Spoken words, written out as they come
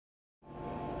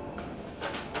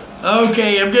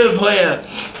Okay, I'm gonna play a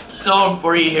song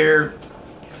for you here.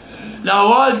 Now, a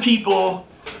lot of people,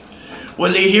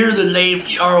 when they hear the name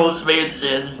Charles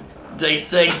Manson, they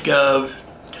think of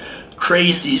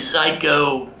crazy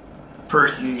psycho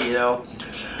person, you know.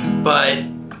 But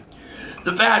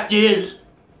the fact is,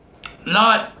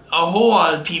 not a whole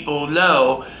lot of people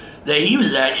know that he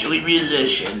was actually a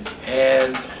musician,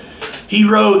 and he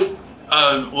wrote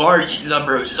a large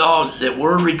number of songs that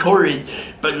were recorded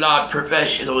but not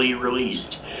professionally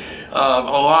released. A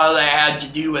lot of that had to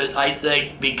do with, I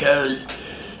think, because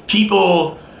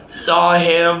people saw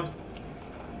him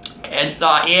and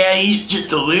thought, yeah, he's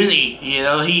just a loony, you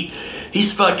know,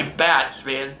 he's fucking bats,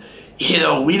 man. You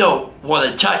know, we don't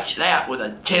want to touch that with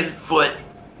a 10-foot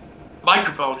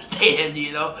microphone stand,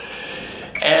 you know.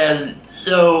 And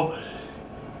so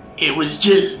it was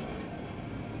just,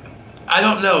 I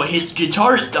don't know, his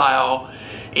guitar style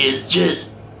is just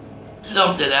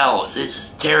something else. It's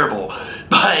terrible.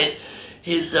 But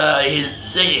his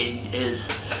singing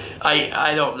is,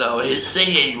 I don't know, his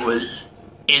singing was,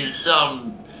 in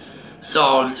some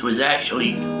songs, was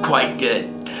actually quite good.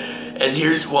 And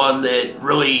here's one that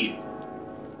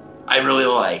I really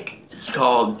like. It's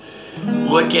called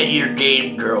Look at Your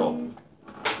Game Girl.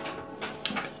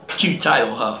 Cute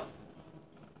title, huh?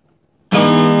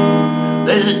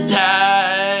 There's a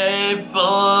time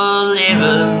for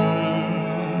living,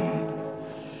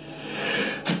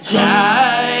 a time